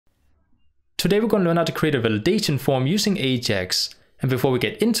Today we're going to learn how to create a validation form using AJAX. And before we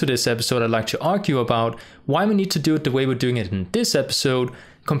get into this episode, I'd like to argue about why we need to do it the way we're doing it in this episode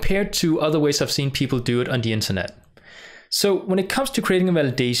compared to other ways I've seen people do it on the internet. So when it comes to creating a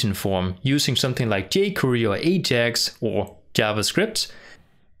validation form using something like jQuery or AJAX or JavaScript,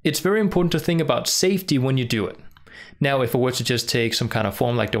 it's very important to think about safety when you do it. Now, if I were to just take some kind of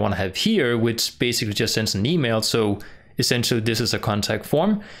form like the one I have here, which basically just sends an email, so essentially this is a contact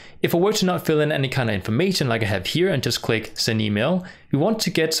form. If I were to not fill in any kind of information like I have here and just click send email, we want to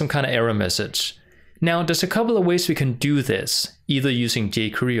get some kind of error message. Now, there's a couple of ways we can do this, either using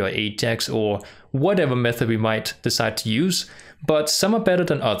jQuery or AJAX or whatever method we might decide to use, but some are better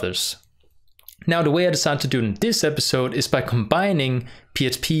than others. Now, the way I decided to do it in this episode is by combining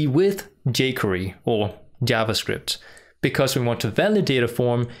PHP with jQuery or JavaScript. Because we want to validate a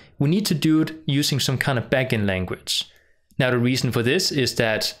form, we need to do it using some kind of backend language. Now, the reason for this is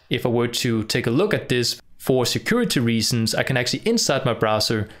that if I were to take a look at this for security reasons, I can actually inside my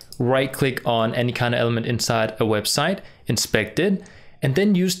browser right click on any kind of element inside a website, inspect it, and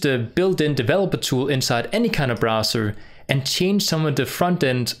then use the built-in developer tool inside any kind of browser and change some of the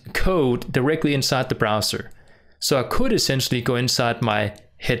front-end code directly inside the browser. So I could essentially go inside my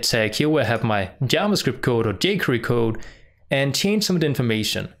head tag here where I have my JavaScript code or jQuery code and change some of the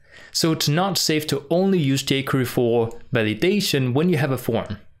information. So it's not safe to only use jQuery for validation when you have a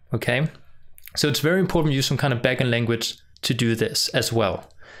form, okay? So it's very important to use some kind of backend language to do this as well.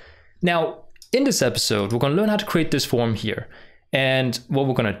 Now, in this episode, we're going to learn how to create this form here. And what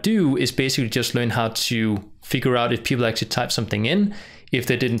we're going to do is basically just learn how to figure out if people actually type something in, if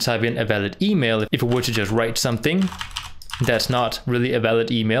they didn't type in a valid email, if we were to just write something that's not really a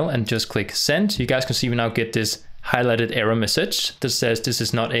valid email and just click send, you guys can see we now get this highlighted error message that says this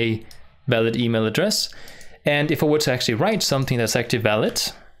is not a valid email address. And if I were to actually write something that's actually valid,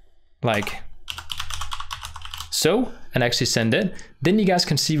 like so, and actually send it, then you guys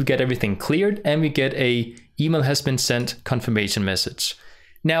can see we get everything cleared and we get a email has been sent confirmation message.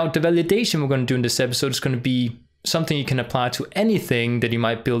 Now, the validation we're going to do in this episode is going to be something you can apply to anything that you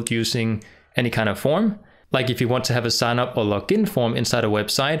might build using any kind of form. Like if you want to have a sign up or login form inside a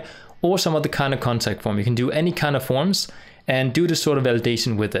website or some other kind of contact form, you can do any kind of forms and do this sort of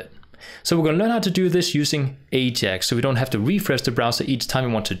validation with it. So we're going to learn how to do this using AJAX, so we don't have to refresh the browser each time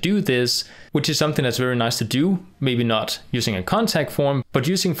we want to do this, which is something that's very nice to do, maybe not using a contact form, but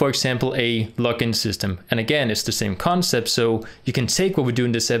using, for example, a login system. And again, it's the same concept, so you can take what we do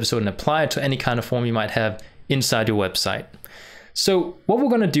in this episode and apply it to any kind of form you might have inside your website. So what we're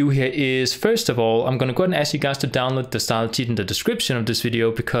going to do here is, first of all, I'm going to go ahead and ask you guys to download the style sheet in the description of this video,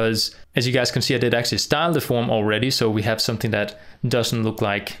 because as you guys can see, I did actually style the form already. So we have something that doesn't look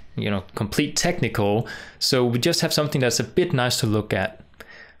like, complete technical. So we just have something that's a bit nice to look at.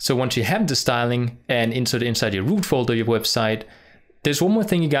 So once you have the styling and insert it inside your root folder of your website, there's one more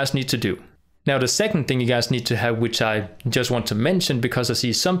thing you guys need to do. Now, the second thing you guys need to have, which I just want to mention because I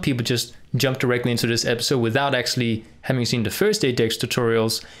see some people just jump directly into this episode without actually having seen the first AJAX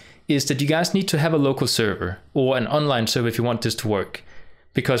tutorials, is that you guys need to have a local server or an online server if you want this to work.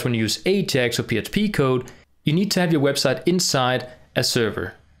 Because when you use AJAX or PHP code, you need to have your website inside a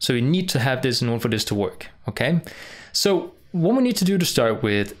server. So you need to have this in order for this to work, okay? So what we need to do to start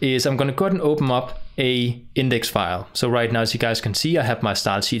with is I'm going to go ahead and open up a index file. So right now, as you guys can see, I have my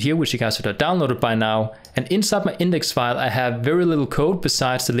style sheet here, which you guys should have downloaded by now. And inside my index file, I have very little code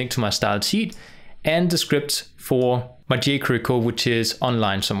besides the link to my style sheet and the script for my jQuery code, which is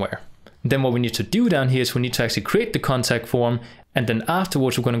online somewhere. Then what we need to do down here is we need to actually create the contact form. And then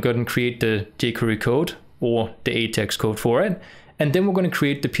afterwards, we're going to go ahead and create the jQuery code or the AJAX code for it. And then we're going to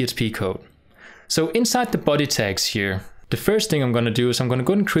create the PHP code. So inside the body tags here, the first thing I'm going to do is I'm going to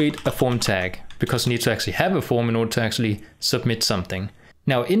go ahead and create a form tag, because we need to actually have a form in order to actually submit something.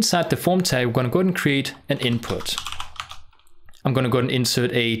 Now, inside the form tag, we're going to go ahead and create an input. I'm going to go ahead and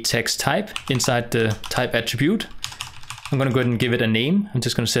insert a text type inside the type attribute. I'm going to go ahead and give it a name. I'm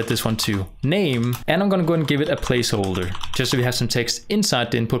just going to set this one to name, and I'm going to go ahead and give it a placeholder, just so we have some text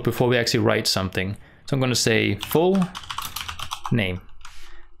inside the input before we actually write something. So I'm going to say full name.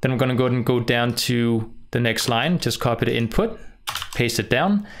 Then I'm going to go ahead and go down to the next line, just copy the input, paste it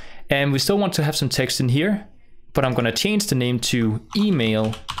down. And we still want to have some text in here, but I'm going to change the name to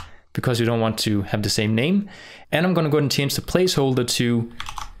email because we don't want to have the same name. And I'm going to go ahead and change the placeholder to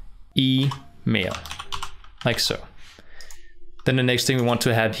email, like so. Then the next thing we want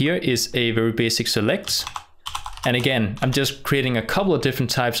to have here is a very basic select. And again, I'm just creating a couple of different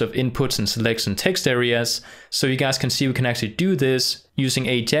types of inputs and selects and text areas. So you guys can see we can actually do this using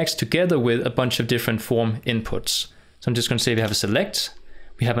AJAX together with a bunch of different form inputs. So I'm just going to say we have a select,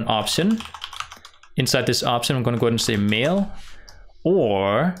 we have an option, Inside this option, I'm going to go ahead and say male,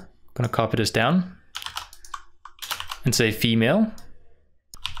 or I'm going to copy this down and say female,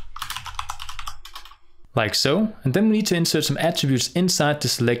 like so. And then we need to insert some attributes inside the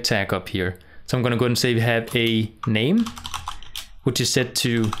select tag up here. So I'm going to go ahead and say we have a name, which is set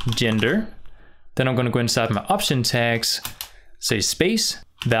to gender. Then I'm going to go inside my option tags, say space,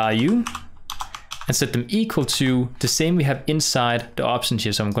 value, and set them equal to the same we have inside the options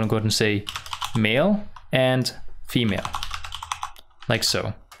here. So I'm going to go ahead and say male and female, like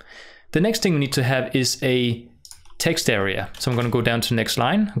so. The next thing we need to have is a text area. So I'm going to go down to the next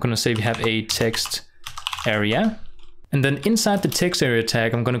line. I'm going to say we have a text area. And then inside the text area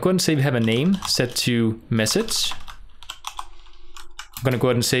tag, I'm going to go ahead and say we have a name set to message. I'm going to go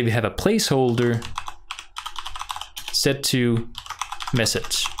ahead and say we have a placeholder set to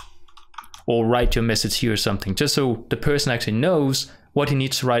message, or write your message here or something, just so the person actually knows what he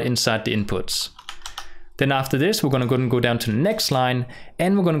needs to write inside the inputs. Then after this, we're going to go ahead and go down to the next line,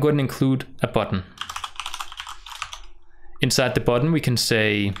 and we're going to go ahead and include a button. Inside the button, we can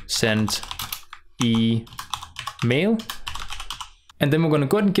say send email, and then we're going to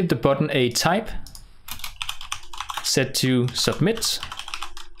go ahead and give the button a type set to submit,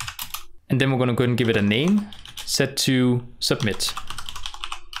 and then we're going to go ahead and give it a name set to submit.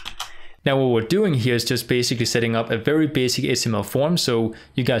 Now what we're doing here is just basically setting up a very basic HTML form, so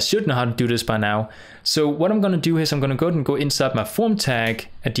you guys should know how to do this by now. So what I'm going to do is I'm going to go ahead and go inside my form tag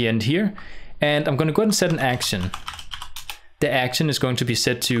at the end here, and I'm going to go ahead and set an action. The action is going to be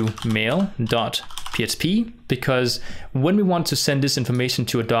set to mail.php, because when we want to send this information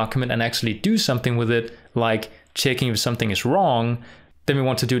to a document and actually do something with it, like checking if something is wrong, then we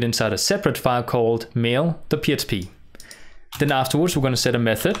want to do it inside a separate file called mail.php. Then afterwards, we're going to set a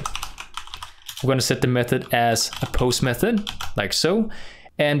method. We're going to set the method as a post method, like so.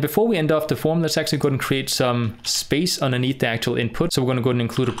 And before we end off the form, let's actually go ahead and create some space underneath the actual input. So we're going to go ahead and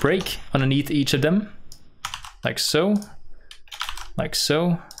include a break underneath each of them, like so, like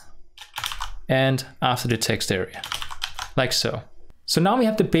so, and after the text area, like so. So now we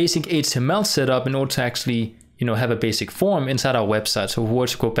have the basic HTML set up in order to actually, have a basic form inside our website. So if we were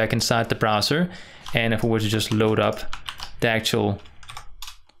to go back inside the browser, and if we were to just load up the actual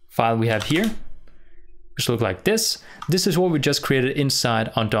file we have here, which look like this is what we just created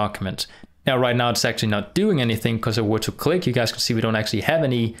inside our document. Now right now it's actually not doing anything, because if we were to click, you guys can see we don't actually have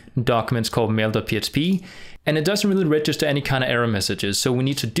any documents called mail.php, and it doesn't really register any kind of error messages. So we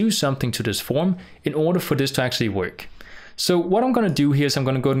need to do something to this form in order for this to actually work. So what I'm going to do here is I'm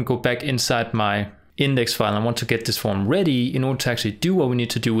going to go ahead and go back inside my index file. I want to get this form ready in order to actually do what we need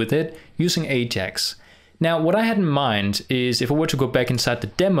to do with it using AJAX. Now, what I had in mind is if I were to go back inside the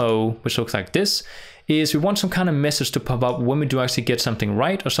demo, which looks like this, is we want some kind of message to pop up when we do actually get something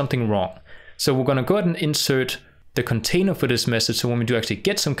right or something wrong. So we're going to go ahead and insert the container for this message. So when we do actually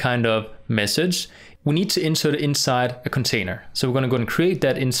get some kind of message, we need to insert it inside a container. So we're going to go ahead and create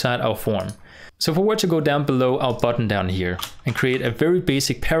that inside our form. So if we were to go down below our button down here and create a very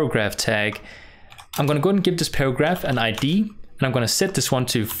basic paragraph tag, I'm going to go ahead and give this paragraph an ID, and I'm going to set this one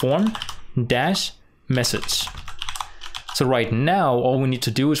to form-message. So right now, all we need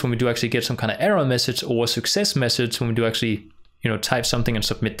to do is when we do actually get some kind of error message or success message, when we do actually, type something and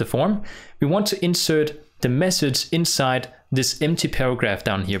submit the form, we want to insert the message inside this empty paragraph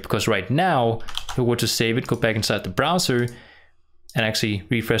down here, because right now, if we were to save it, go back inside the browser and actually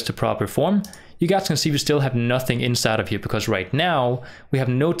refresh the proper form, you guys can see we still have nothing inside of here, because right now we have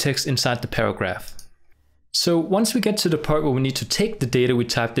no text inside the paragraph. So once we get to the part where we need to take the data we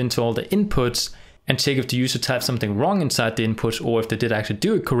typed into all the inputs and check if the user typed something wrong inside the inputs or if they did actually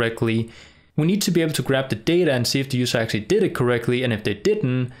do it correctly, we need to be able to grab the data and see if the user actually did it correctly, and if they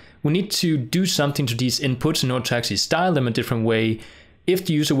didn't, we need to do something to these inputs in order to actually style them a different way if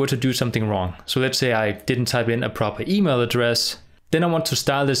the user were to do something wrong. So let's say I didn't type in a proper email address, then I want to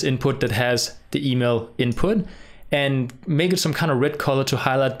style this input that has the email input and make it some kind of red color to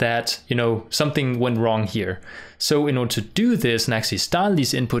highlight that, something went wrong here. So in order to do this and actually style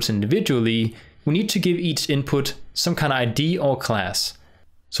these inputs individually, we need to give each input some kind of ID or class.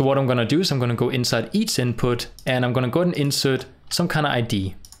 So what I'm going to do is I'm going to go inside each input and I'm going to go ahead and insert some kind of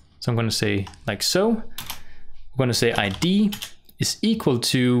ID. So I'm going to say like so. We're going to say ID is equal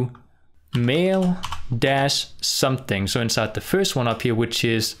to mail dash something. So inside the first one up here, which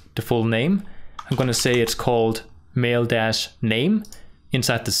is the full name, I'm going to say it's called mail dash name.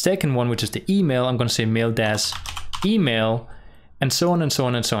 Inside the second one, which is the email, I'm going to say mail dash email, and so on and so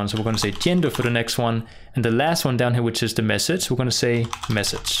on and so on. So we're going to say gender for the next one. And the last one down here, which is the message, we're going to say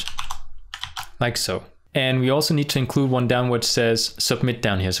message, like so. And we also need to include one down where it says submit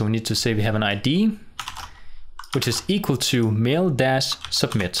down here. So we need to say we have an ID, which is equal to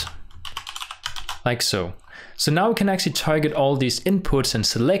mail-submit, like so. So now we can actually target all these inputs and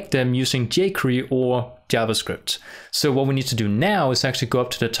select them using jQuery or JavaScript. So what we need to do now is actually go up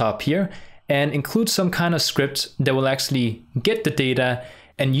to the top here and include some kind of script that will actually get the data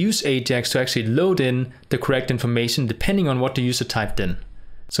and use AJAX to actually load in the correct information depending on what the user typed in.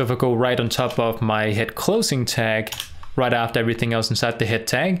 So if I go right on top of my head closing tag, right after everything else inside the head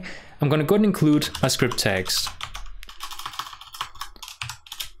tag, I'm going to go ahead and include my script tags,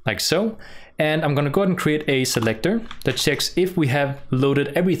 like so. And I'm going to go ahead and create a selector that checks if we have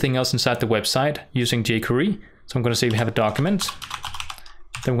loaded everything else inside the website using jQuery. So I'm going to say we have a document.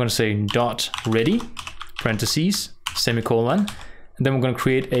 Then I'm going to say .ready, parentheses, semicolon. And then we're going to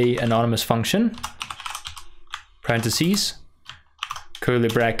create a anonymous function, parentheses, curly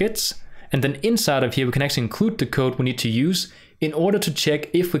brackets. And then inside of here, we can actually include the code we need to use in order to check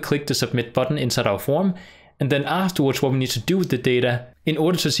if we click the submit button inside our form. And then afterwards, what we need to do with the data in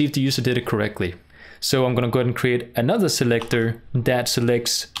order to see if the user did it correctly. So I'm going to go ahead and create another selector that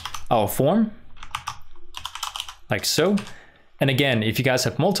selects our form, like so. And again, if you guys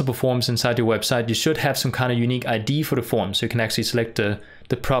have multiple forms inside your website, you should have some kind of unique ID for the form, so you can actually select the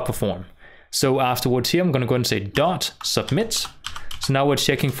proper form. So afterwards here, I'm going to go ahead and say .submit. So now we're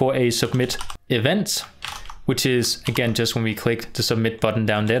checking for a submit event, which is, again, just when we click the submit button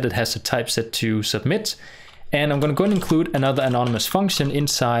down there that has the type set to submit. And I'm going to go ahead and include another anonymous function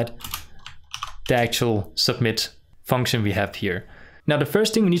inside the actual submit function we have here. Now, the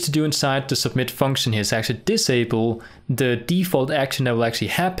first thing we need to do inside the submit function here is actually disable the default action that will actually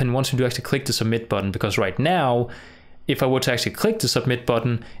happen once we do actually click the submit button. Because right now, if I were to actually click the submit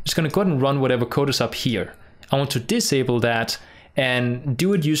button, it's going to go ahead and run whatever code is up here. I want to disable that and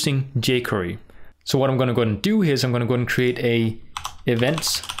do it using jQuery. So what I'm going to go ahead and do here is I'm going to go ahead and create a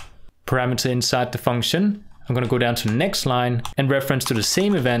events parameter inside the function. I'm going to go down to the next line and reference to the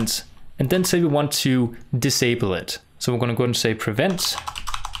same event, and then say we want to disable it. So we're going to go ahead and say prevent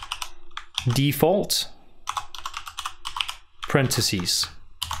default parentheses.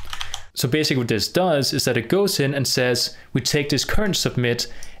 So basically what this does is that it goes in and says we take this current submit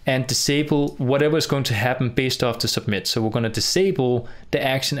and disable whatever is going to happen based off the submit. So we're going to disable the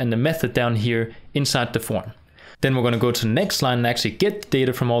action and the method down here inside the form. Then we're going to go to the next line and actually get the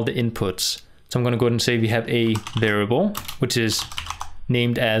data from all the inputs. So I'm going to go ahead and say we have a variable, which is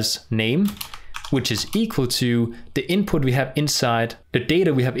named as name, which is equal to the input we have inside, the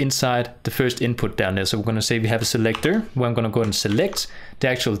data we have inside the first input down there. So we're going to say we have a selector where I'm going to go ahead and select the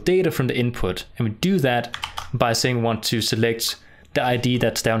actual data from the input. And we do that by saying we want to select the ID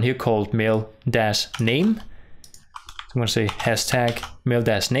that's down here called mail-name. So I'm going to say hashtag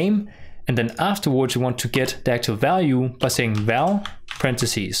mail-name. And then afterwards, we want to get the actual value by saying val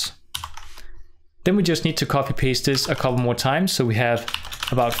parentheses. Then we just need to copy paste this a couple more times. So we have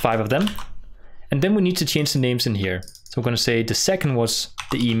about 5 of them. And then we need to change the names in here. So we're going to say the second was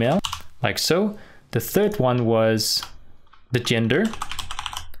the email, like so. The third one was the gender.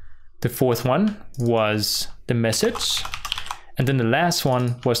 The fourth one was the message. And then the last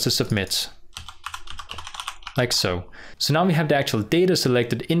one was the submit, like so. So now we have the actual data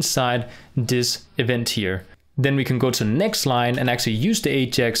selected inside this event here. Then we can go to the next line and actually use the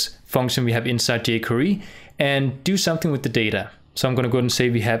AJAX function we have inside jQuery and do something with the data. So I'm going to go ahead and say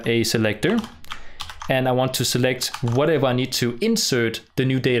we have a selector, and I want to select whatever I need to insert the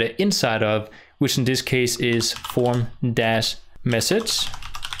new data inside of, which in this case is form-message,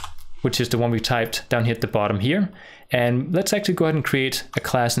 which is the one we typed down here at the bottom here. And let's actually go ahead and create a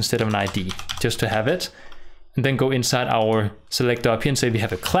class instead of an ID, just to have it. And then go inside our selector up here and say we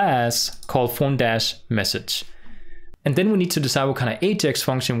have a class called form-message. And then we need to decide what kind of AJAX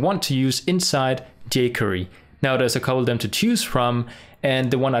function we want to use inside jQuery. Now there's a couple of them to choose from,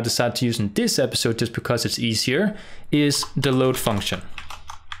 and the one I decided to use in this episode, just because it's easier, is the load function.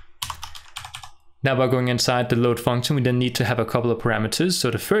 Now by going inside the load function, we then need to have a couple of parameters.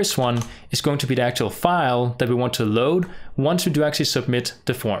 So the first one is going to be the actual file that we want to load once we do actually submit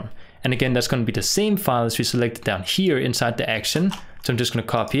the form. And again, that's going to be the same file as we selected down here inside the action. So I'm just going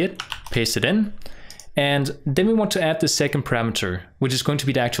to copy it, paste it in. And then we want to add the second parameter, which is going to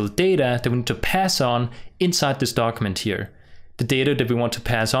be the actual data that we need to pass on inside this document here. The data that we want to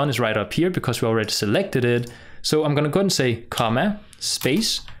pass on is right up here because we already selected it. So I'm going to go ahead and say comma,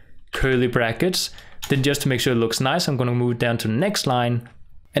 space, curly brackets. Then just to make sure it looks nice, I'm going to move it down to the next line.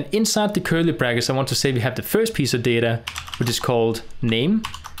 And inside the curly brackets, I want to say we have the first piece of data, which is called name.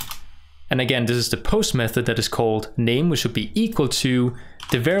 And again, this is the post method that is called name, which should be equal to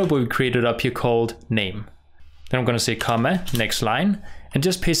the variable we created up here called name. Then I'm going to say comma, next line, and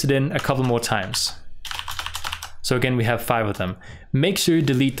just paste it in a couple more times. So again, we have 5 of them. Make sure you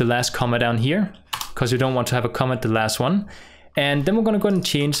delete the last comma down here, because you don't want to have a comma at the last one. And then we're going to go ahead and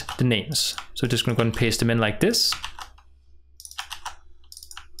change the names. So just going to go ahead and paste them in like this.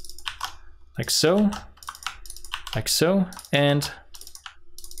 Like so, and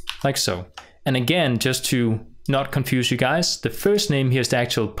like so. And again, just to not confuse you guys, the first name here is the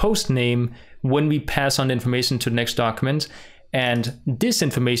actual post name when we pass on the information to the next document. And this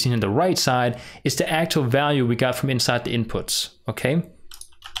information on the right side is the actual value we got from inside the inputs, okay?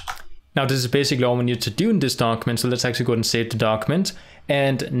 Now this is basically all we need to do in this document, so let's actually go ahead and save the document.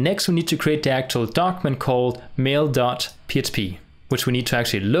 And next we need to create the actual document called mail.php, which we need to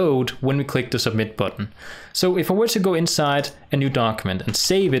actually load when we click the submit button. So if I were to go inside a new document and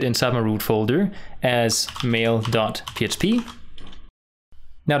save it inside my root folder as mail.php,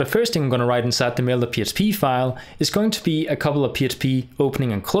 now the first thing I'm going to write inside the mail.php file is going to be a couple of PHP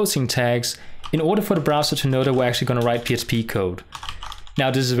opening and closing tags in order for the browser to know that we're actually going to write PHP code.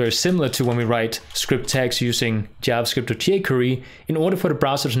 Now this is very similar to when we write script tags using JavaScript or jQuery in order for the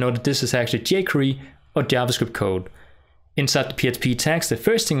browser to know that this is actually jQuery or JavaScript code. Inside the PHP tags, the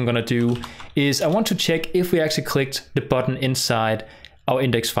first thing I'm going to do is I want to check if we actually clicked the button inside our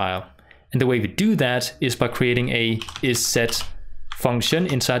index file. And the way we do that is by creating a isSet function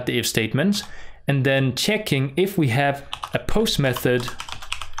inside the if statement, and then checking if we have a post method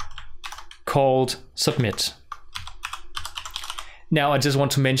called submit. Now I just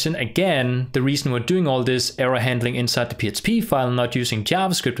want to mention again, the reason we're doing all this error handling inside the PHP file, not using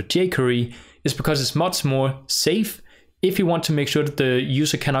JavaScript or jQuery, is because it's much more safe if you want to make sure that the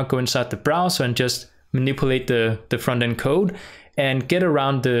user cannot go inside the browser and just manipulate the front-end code and get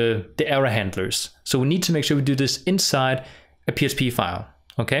around the error handlers. So we need to make sure we do this inside a PHP file,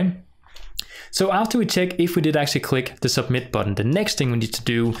 okay? So after we check if we did actually click the submit button, the next thing we need to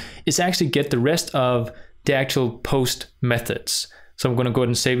do is actually get the rest of the actual post methods. So I'm going to go ahead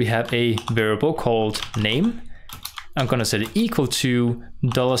and say we have a variable called name. I'm going to set it equal to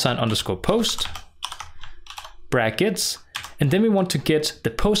 $_post, brackets, and then we want to get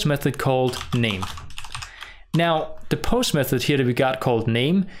the post method called name. Now, the post method here that we got called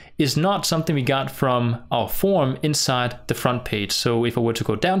name is not something we got from our form inside the front page. So if I were to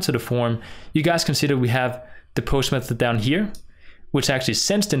go down to the form, you guys can see that we have the post method down here, which actually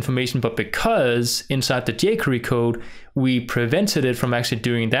sends the information, but because inside the jQuery code, we prevented it from actually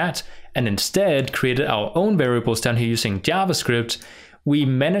doing that and instead created our own variables down here using JavaScript, we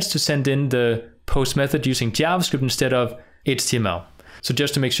managed to send in the post method using JavaScript instead of HTML. So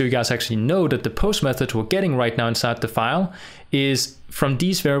just to make sure you guys actually know that the post method we're getting right now inside the file is from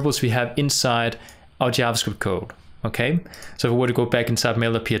these variables we have inside our JavaScript code, okay? So if we were to go back inside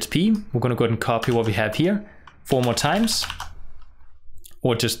mail.php, we're gonna go ahead and copy what we have here 4 more times,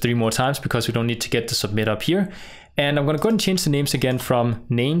 or just 3 more times because we don't need to get the submit up here. And I'm gonna go ahead and change the names again from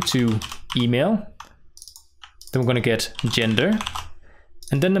name to email. Then we're gonna get gender,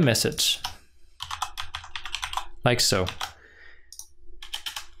 and then the message, like so.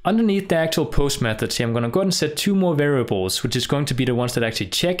 Underneath the actual post methods here, I'm going to go ahead and set 2 more variables, which is going to be the ones that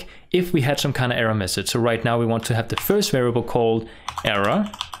actually check if we had some kind of error message. So right now we want to have the first variable called error,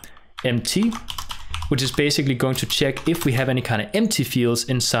 empty, which is basically going to check if we have any kind of empty fields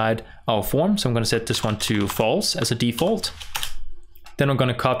inside our form. So I'm going to set this one to false as a default. Then I'm going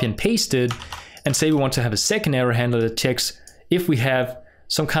to copy and paste it and say we want to have a second error handler that checks if we have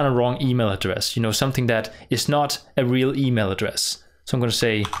some kind of wrong email address, you know, something that is not a real email address. So I'm going to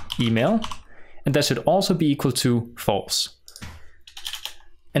say email, and that should also be equal to false.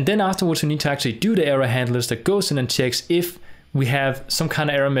 And then afterwards, we need to actually do the error handlers that goes in and checks if we have some kind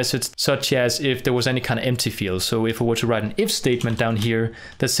of error message, such as if there was any kind of empty field. So if I were to write an if statement down here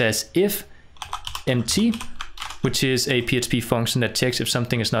that says if empty, which is a PHP function that checks if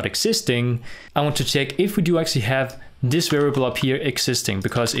something is not existing, I want to check if we do actually have this variable up here existing,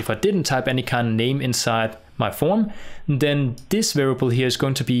 because if I didn't type any kind of name inside my form, then this variable here is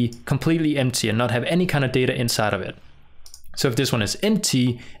going to be completely empty and not have any kind of data inside of it. So if this one is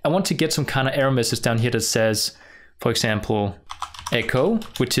empty, I want to get some kind of error message down here that says, for example, echo,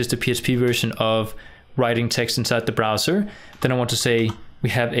 which is the PHP version of writing text inside the browser. Then I want to say we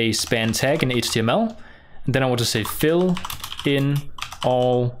have a span tag in HTML. And then I want to say fill in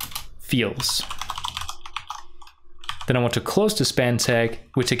all fields. Then I want to close the span tag,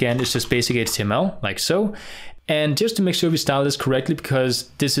 which again is just basic HTML, like so. And just to make sure we style this correctly,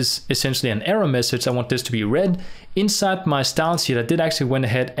 because this is essentially an error message, I want this to be read. Inside my styles here, I did actually went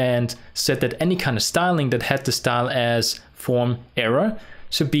ahead and said that any kind of styling that had the style as form error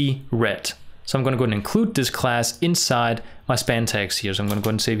should be red. So I'm going to go and include this class inside my span tags here. So I'm going to go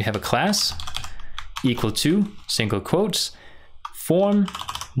and say we have a class equal to single quotes form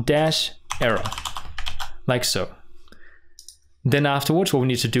dash error, like so. Then afterwards, what we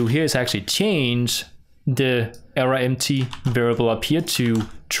need to do here is actually change the error empty variable up here to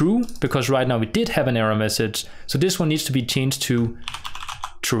true, because right now we did have an error message. So this one needs to be changed to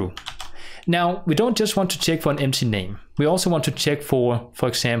true. Now, we don't just want to check for an empty name. We also want to check for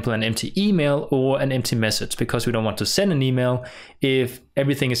example, an empty email or an empty message, because we don't want to send an email if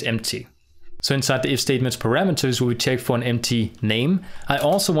everything is empty. So inside the if statement's parameters, we check for an empty name. I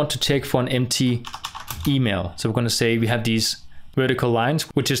also want to check for an empty email. So we're going to say we have these vertical lines,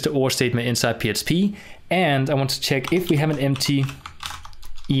 which is the or statement inside PHP. And I want to check if we have an empty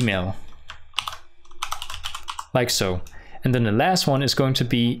email, like so. And then the last one is going to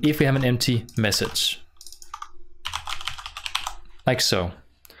be if we have an empty message, like so.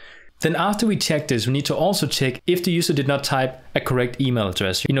 Then after we check this, we need to also check if the user did not type a correct email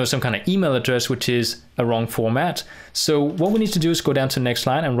address, some kind of email address which is a wrong format. So what we need to do is go down to the next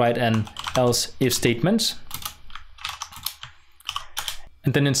line and write an else if statement.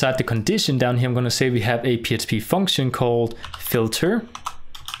 And then inside the condition down here, I'm going to say we have a PHP function called filter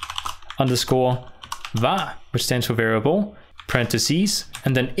underscore var, which stands for variable, parentheses.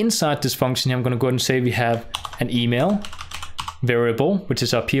 And then inside this function here, I'm going to go ahead and say we have an email variable, which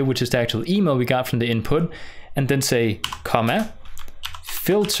is up here, which is the actual email we got from the input. And then say comma,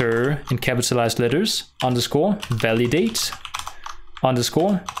 filter in capitalized letters, underscore validate,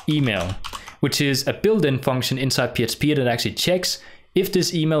 underscore email, which is a built-in function inside PHP that actually checks if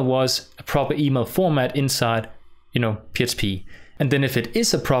this email was a proper email format inside, PHP. And then if it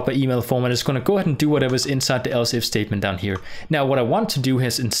is a proper email format, it's going to go ahead and do whatever's inside the else if statement down here. Now, what I want to do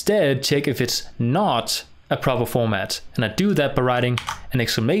is instead check if it's not a proper format. And I do that by writing an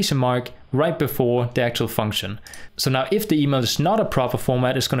exclamation mark right before the actual function. So now if the email is not a proper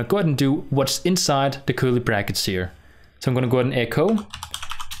format, it's going to go ahead and do what's inside the curly brackets here. So I'm going to go ahead and echo,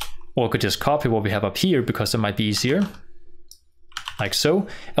 or I could just copy what we have up here because it might be easier. Like so.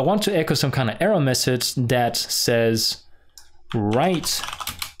 I want to echo some kind of error message that says write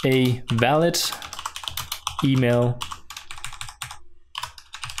a valid email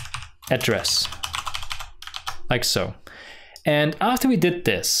address, like so. And after we did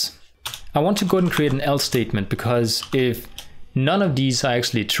this, I want to go ahead and create an else statement, because if none of these are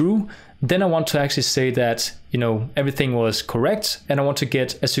actually true, then I want to actually say that, everything was correct, and I want to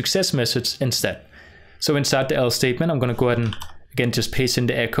get a success message instead. So inside the else statement, I'm going to go ahead and again just paste in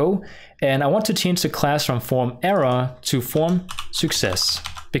the echo, and I want to change the class from form error to form success,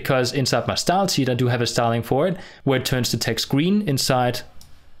 because inside my style sheet I do have a styling for it where it turns the text green inside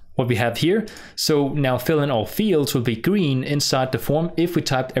what we have here. So now fill in all fields will be green inside the form if we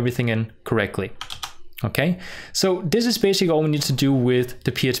typed everything in correctly. Okay, so this is basically all we need to do with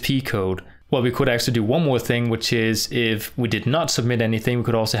the PHP code. Well, we could actually do one more thing, which is if we did not submit anything, we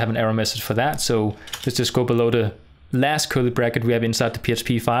could also have an error message for that. So let's just go below the last curly bracket we have inside the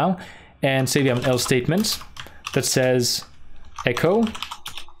PHP file and say we have an else statement that says echo,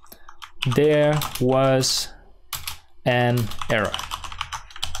 there was an error,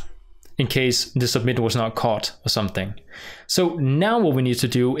 in case the submit was not caught or something. So now what we need to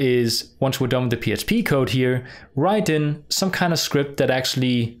do is, once we're done with the PHP code here, write in some kind of script that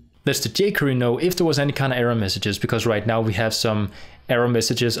actually lets the jQuery know if there was any kind of error messages, because right now we have some error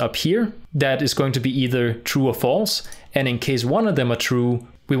messages up here that is going to be either true or false. And in case one of them are true,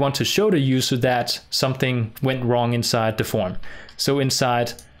 we want to show the user that something went wrong inside the form. So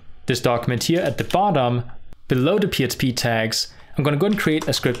inside this document here at the bottom, below the PHP tags, I'm going to go and create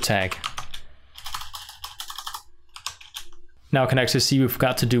a script tag. Now I can actually see we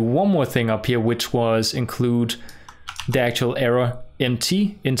forgot to do one more thing up here, which was include the actual error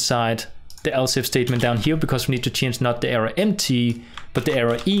empty inside the else if statement down here, because we need to change not the error empty, but the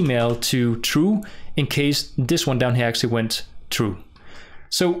error email to true, in case this one down here actually went true.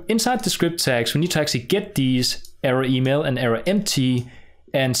 So inside the script tags, we need to actually get these error email and error empty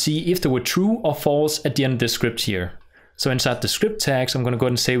and see if they were true or false at the end of the script here. So inside the script tags, I'm going to go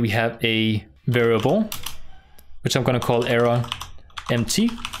ahead and say we have a variable, which I'm going to call error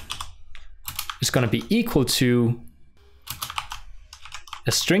empty. It's going to be equal to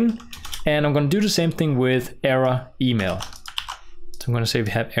a string, and I'm going to do the same thing with error email. So I'm going to say we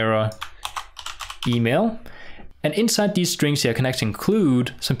have error email, and inside these strings here I can actually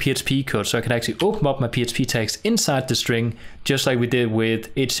include some PHP code. So I can actually open up my PHP text inside the string, just like we did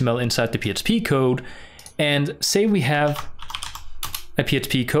with HTML inside the PHP code, and say we have a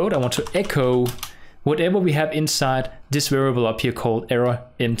PHP code. I want to echo whatever we have inside this variable up here called error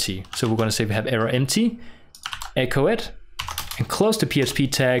empty. So we're going to say we have error empty, echo it, and close the PHP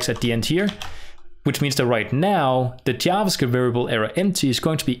tags at the end here, which means that right now the JavaScript variable error empty is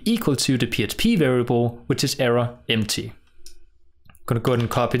going to be equal to the PHP variable, which is error empty. I'm going to go ahead and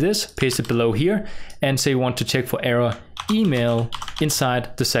copy this, paste it below here, and say we want to check for error email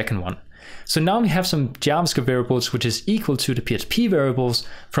inside the second one. So now we have some JavaScript variables which is equal to the PHP variables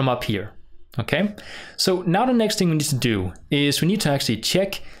from up here. Okay, so now the next thing we need to do is we need to actually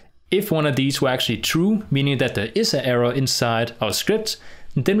check if one of these were actually true, meaning that there is an error inside our script.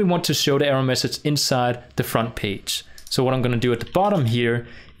 Then we want to show the error message inside the front page. So what I'm going to do at the bottom here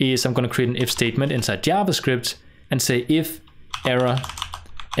is I'm going to create an if statement inside JavaScript and say if error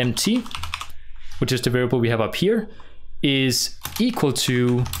empty, which is the variable we have up here, is equal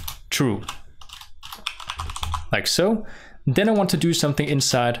to true, like so. Then I want to do something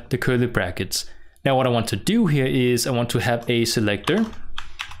inside the curly brackets. Now what I want to do here is I want to have a selector,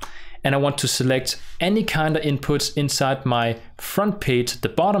 and I want to select any kind of inputs inside my front page at the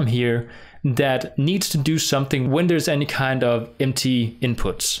bottom here that needs to do something when there's any kind of empty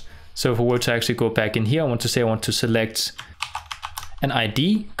inputs. So if I were to actually go back in here, I want to say I want to select an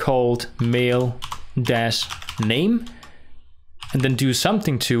ID called mail-name and then do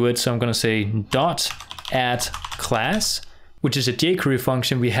something to it. So I'm going to say dot add class, which is a jQuery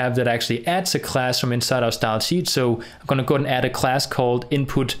function we have that actually adds a class from inside our style sheet. So I'm going to go ahead and add a class called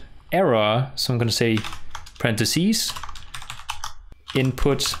input error. So I'm going to say parentheses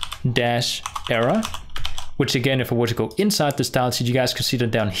input dash error, which again, if I were to go inside the style sheet, you guys can see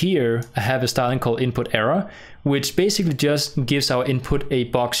that down here I have a styling called input error, which basically just gives our input a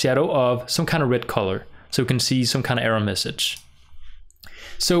box shadow of some kind of red color, so we can see some kind of error message.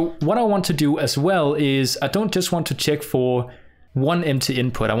 So what I want to do as well is I don't just want to check for one empty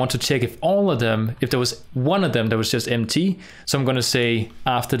input. I want to check if all of them, if there was one of them that was just empty. So I'm going to say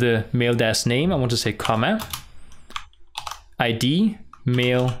after the mail-name, I want to say comma, ID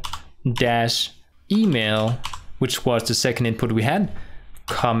mail-email, which was the second input we had,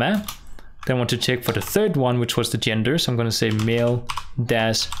 comma. Then I want to check for the third one, which was the gender. So I'm going to say mail-gender.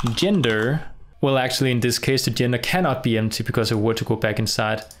 Well, actually, in this case, the gender cannot be empty because if we were to go back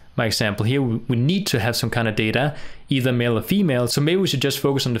inside my example here, we need to have some kind of data, either male or female. So maybe we should just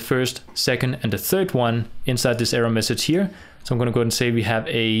focus on the first, second, and the third one inside this error message here. So I'm going to go ahead and say we have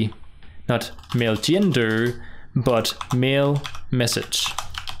a, not male gender, but male message.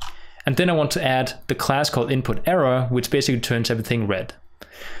 And then I want to add the class called input error, which basically turns everything red.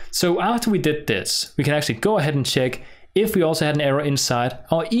 So after we did this, we can actually go ahead and check if we also had an error inside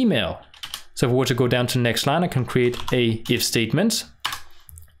our email. So if we were to go down to the next line, I can create a if statement,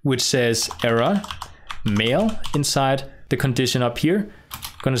 which says error mail inside the condition up here.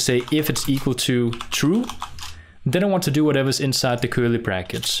 I'm going to say if it's equal to true. Then I want to do whatever's inside the curly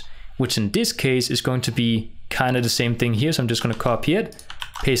brackets, which in this case is going to be kind of the same thing here. So I'm just going to copy it,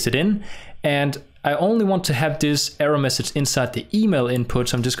 paste it in, and I only want to have this error message inside the email input.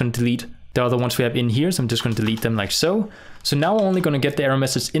 So I'm just going to delete the other ones we have in here. So I'm just going to delete them like so. So now we're only going to get the error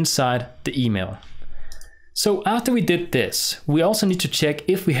message inside the email. So after we did this, we also need to check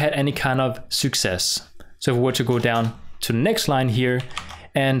if we had any kind of success. So if we were to go down to the next line here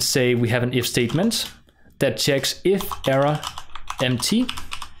and say we have an if statement that checks if error empty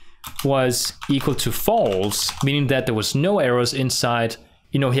was equal to false, meaning that there was no errors inside,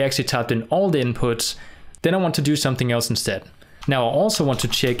 he actually typed in all the inputs, then I want to do something else instead. Now I also want to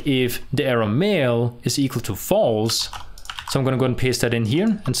check if the error mail is equal to false. So I'm going to go and paste that in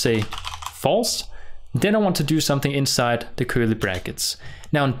here and say false. Then I want to do something inside the curly brackets.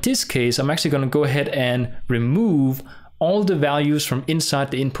 Now in this case, I'm actually going to go ahead and remove all the values from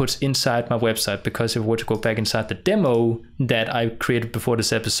inside the inputs inside my website, because if I were to go back inside the demo that I created before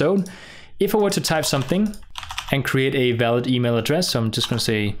this episode, if I were to type something and create a valid email address, so I'm just going to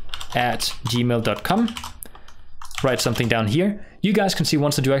say @gmail.com, write something down here, you guys can see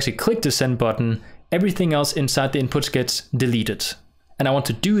once I do actually click the send button, everything else inside the inputs gets deleted. And I want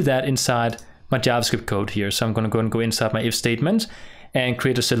to do that inside my JavaScript code here. So I'm going to go and go inside my if statement and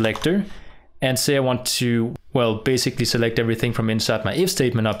create a selector and say I want to, well, basically select everything from inside my if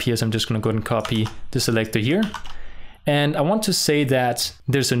statement up here. So I'm just going to go and copy the selector here. And I want to say that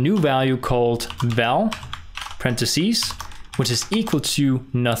there's a new value called val, parentheses, which is equal to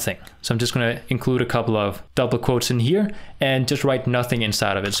nothing. So I'm just going to include a couple of double quotes in here and just write nothing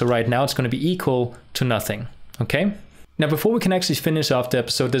inside of it. So right now it's going to be equal to nothing. Okay. Now, before we can actually finish off the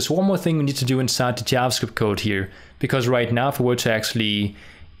episode, there's one more thing we need to do inside the JavaScript code here, because right now if we were to actually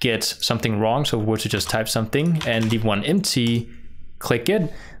get something wrong, so if we were to just type something and leave one empty, click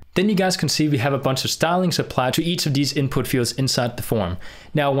it, Then you guys can see we have a bunch of stylings applied to each of these input fields inside the form.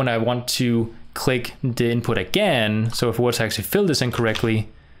 Now, when I want to click the input again, so if I were to actually fill this in correctly,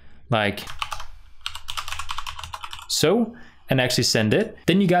 like so, and actually send it,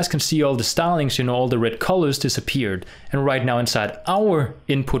 then you guys can see all the stylings, you know, all the red colors disappeared. And right now inside our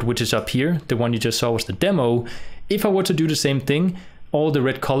input, which is up here, the one you just saw was the demo, if I were to do the same thing, all the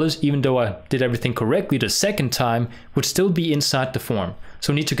red colors, even though I did everything correctly the second time, would still be inside the form.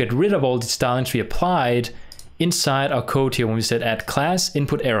 So we need to get rid of all the stylings we applied inside our code here when we said add class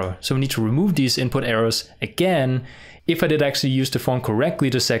input error. So we need to remove these input errors again if I did actually use the form correctly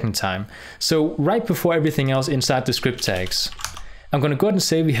the second time. So right before everything else inside the script tags, I'm going to go ahead and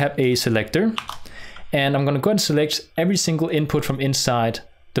say we have a selector, and I'm going to go ahead and select every single input from inside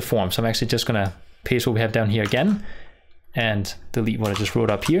the form. So I'm actually just going to paste what we have down here again and delete what I just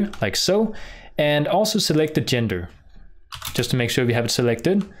wrote up here, like so. And also select the gender, just to make sure we have it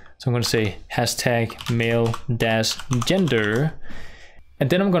selected. So I'm going to say hashtag male-gender. And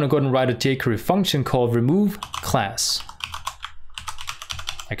then I'm going to go ahead and write a jQuery function called remove class,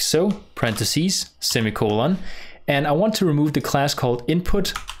 like so, parentheses, semicolon. And I want to remove the class called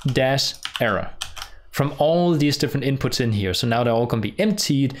input-error from all these different inputs in here. So now they're all going to be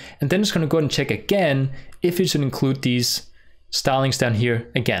emptied. And then it's going to go ahead and check again if it should include these stylings down here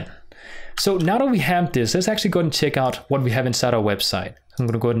again. So now that we have this, let's actually go ahead and check out what we have inside our website. I'm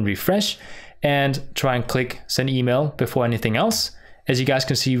going to go ahead and refresh and try and click send email before anything else. As you guys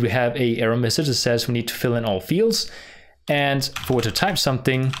can see, we have a error message that says we need to fill in all fields. And if we were to type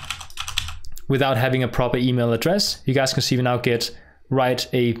something without having a proper email address, you guys can see we now get write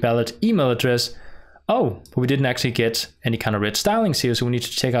a valid email address. Oh, but we didn't actually get any kind of red stylings here, so we need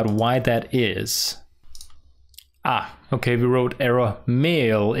to check out why that is. Ah, okay, we wrote error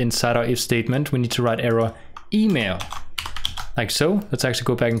mail inside our if statement. We need to write error email, like so. Let's actually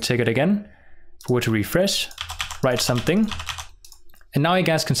go back and check it again. If we were to refresh, write something. And now you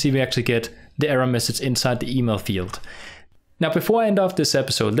guys can see we actually get the error message inside the email field. Now, before I end off this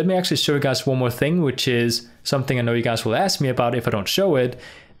episode, let me actually show you guys one more thing, which is something I know you guys will ask me about if I don't show it.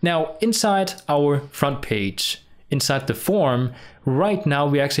 Now, inside our front page, inside the form, right now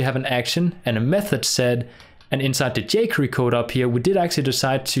we actually have an action and a method set. And inside the jQuery code up here, we did actually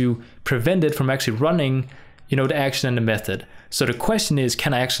decide to prevent it from actually running, you know, the action and the method. So the question is,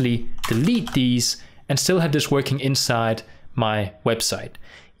 can I actually delete these and still have this working inside my website?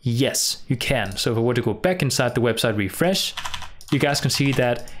 Yes, you can. So if I were to go back inside the website, refresh, you guys can see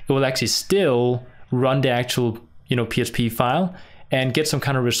that it will actually still run the actual, you know, PHP file and get some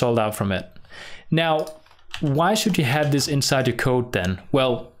kind of result out from it. Now, why should you have this inside your code then?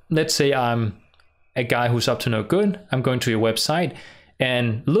 Well, let's say I'm a guy who's up to no good. I'm going to your website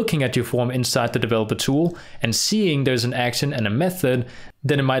and looking at your form inside the developer tool and seeing there's an action and a method,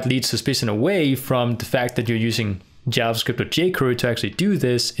 then it might lead suspicion away from the fact that you're using JavaScript or jQuery to actually do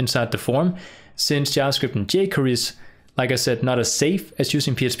this inside the form, since JavaScript and jQuery is, like I said, not as safe as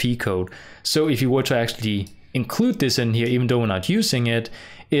using PHP code. So if you were to actually include this in here, even though we're not using it,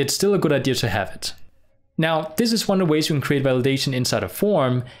 it's still a good idea to have it. Now, this is one of the ways you can create validation inside a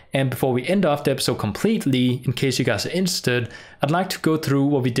form. And before we end off the episode completely, in case you guys are interested, I'd like to go through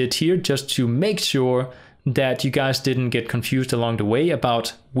what we did here just to make sure that you guys didn't get confused along the way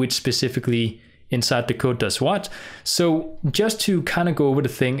about which specifically inside the code does what. So just to kind of go over the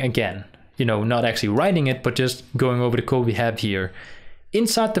thing again, you know, not actually writing it, but just going over the code we have here.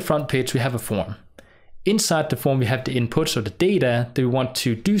 Inside the front page, we have a form. Inside the form, we have the inputs or the data that we want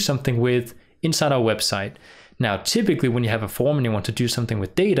to do something with inside our website. Now, typically when you have a form and you want to do something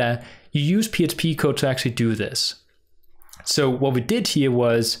with data, you use PHP code to actually do this. So what we did here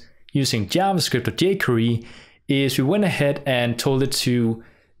was using JavaScript or jQuery is we went ahead and told it to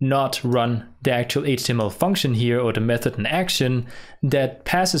not run the actual HTML function here or the method and action that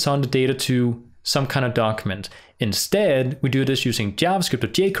passes on the data to some kind of document. Instead, we do this using JavaScript or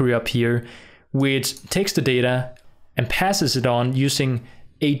jQuery up here, which takes the data and passes it on using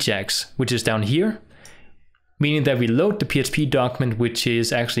AJAX, which is down here, meaning that we load the PHP document, which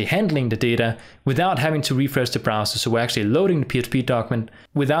is actually handling the data without having to refresh the browser. So we're actually loading the PHP document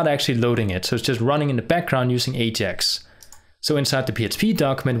without actually loading it. So it's just running in the background using AJAX. So inside the PHP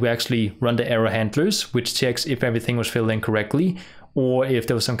document, we actually run the error handlers, which checks if everything was filled in correctly or if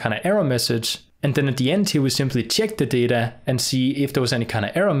there was some kind of error message. And then at the end here, we simply check the data and see if there was any kind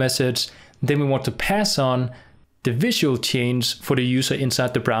of error message. Then we want to pass on the visual change for the user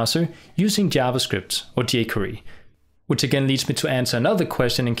inside the browser using JavaScript or jQuery. Which again leads me to answer another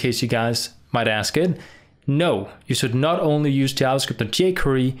question in case you guys might ask it. No, you should not only use JavaScript or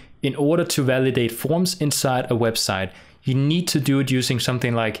jQuery in order to validate forms inside a website. you need to do it using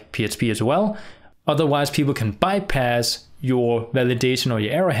something like PHP as well. Otherwise, people can bypass your validation or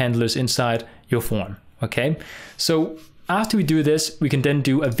your error handlers inside your form, okay? So after we do this, we can then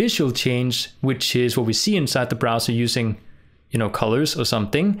do a visual change, which is what we see inside the browser using, colors or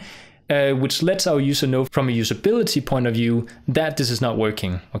something, which lets our user know from a usability point of view that this is not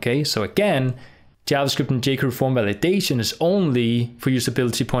working, okay? So again, JavaScript and jQuery form validation is only for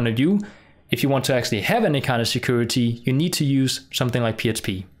usability point of view. If you want to actually have any kind of security, you need to use something like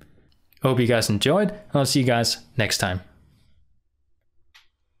PHP. I hope you guys enjoyed, and I'll see you guys next time.